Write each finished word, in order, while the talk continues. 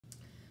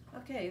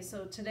Okay,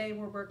 so today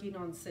we're working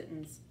on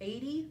sentence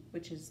 80,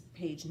 which is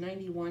page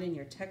 91 in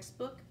your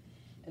textbook.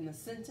 And the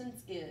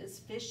sentence is,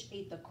 fish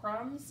ate the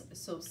crumbs,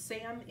 so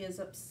Sam is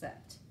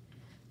upset.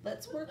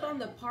 Let's work on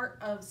the part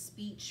of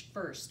speech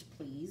first,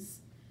 please.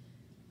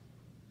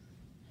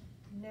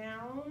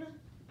 Noun,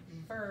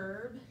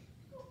 verb,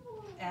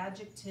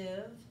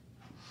 adjective,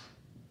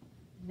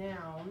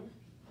 noun,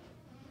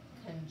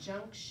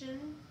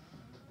 conjunction,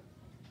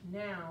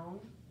 noun,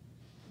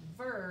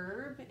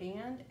 verb,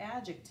 and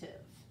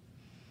adjective.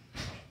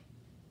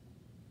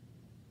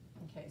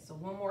 Okay, so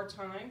one more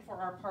time for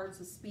our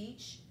parts of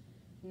speech.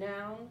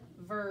 Noun,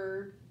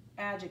 verb,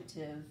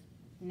 adjective,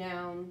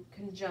 noun,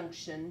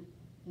 conjunction,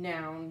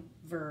 noun,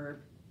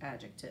 verb,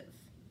 adjective.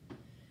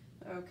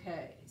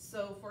 Okay,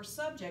 so for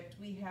subject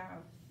we have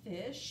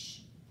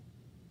fish,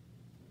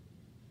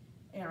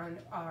 and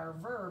our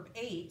verb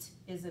ate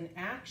is an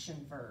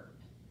action verb.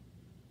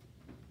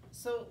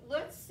 So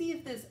let's see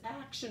if this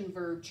action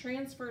verb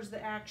transfers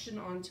the action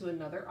onto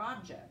another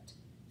object.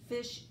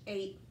 Fish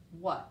ate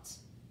what?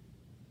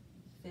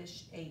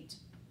 Fish ate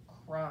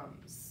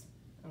crumbs.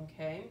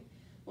 Okay,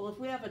 well, if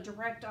we have a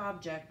direct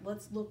object,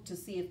 let's look to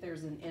see if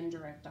there's an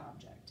indirect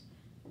object.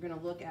 We're going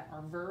to look at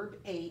our verb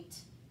ate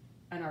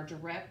and our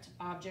direct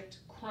object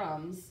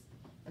crumbs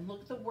and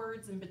look at the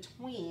words in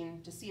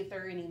between to see if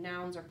there are any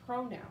nouns or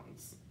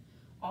pronouns.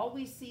 All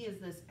we see is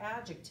this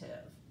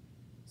adjective,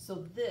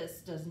 so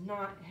this does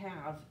not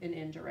have an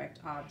indirect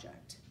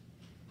object.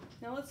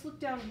 Now let's look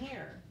down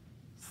here.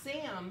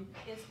 Sam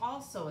is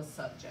also a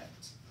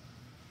subject.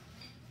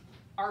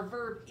 Our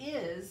verb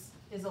is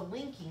a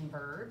linking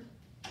verb.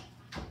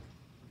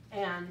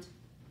 And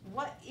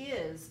what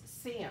is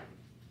Sam?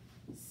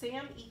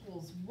 Sam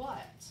equals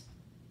what?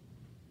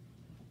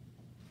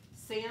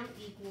 Sam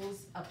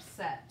equals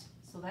upset.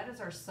 So that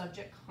is our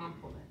subject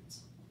complement.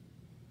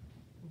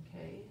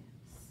 Okay,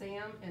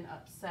 Sam and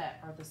upset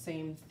are the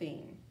same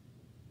thing.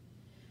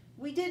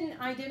 We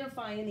didn't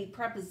identify any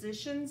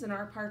prepositions in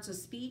our parts of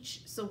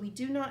speech, so we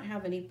do not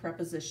have any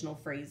prepositional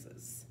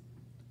phrases.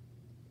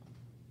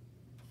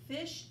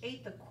 Fish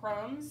ate the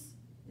crumbs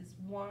is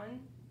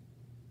one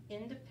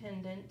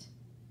independent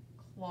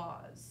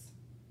clause.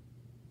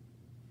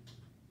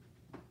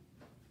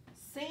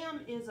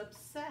 Sam is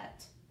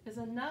upset is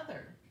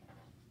another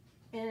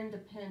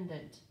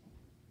independent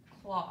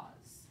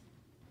clause.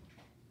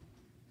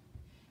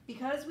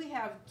 Because we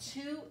have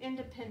two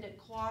independent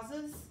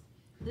clauses,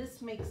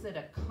 this makes it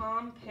a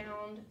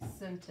compound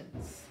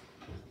sentence.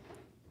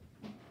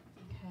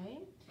 Okay?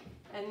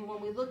 And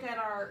when we look at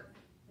our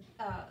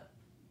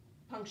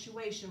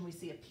punctuation, we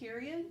see a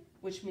period,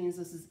 which means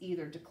this is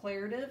either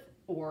declarative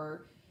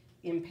or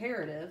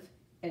imperative,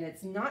 and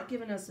it's not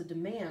giving us a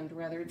demand,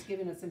 rather it's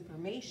giving us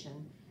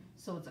information,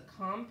 so it's a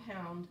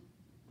compound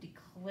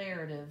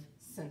declarative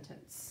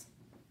sentence.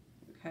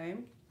 Okay?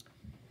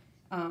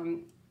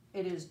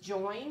 It is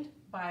joined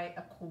by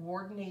a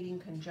coordinating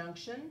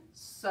conjunction,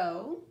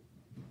 so,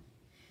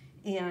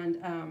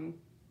 and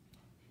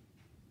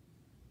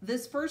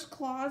this first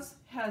clause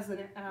has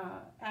an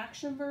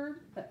action verb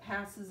that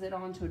passes it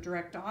on to a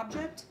direct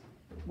object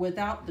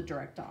without the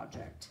direct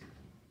object.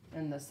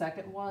 And the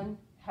second one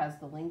has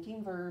the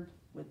linking verb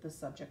with the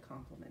subject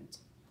complement.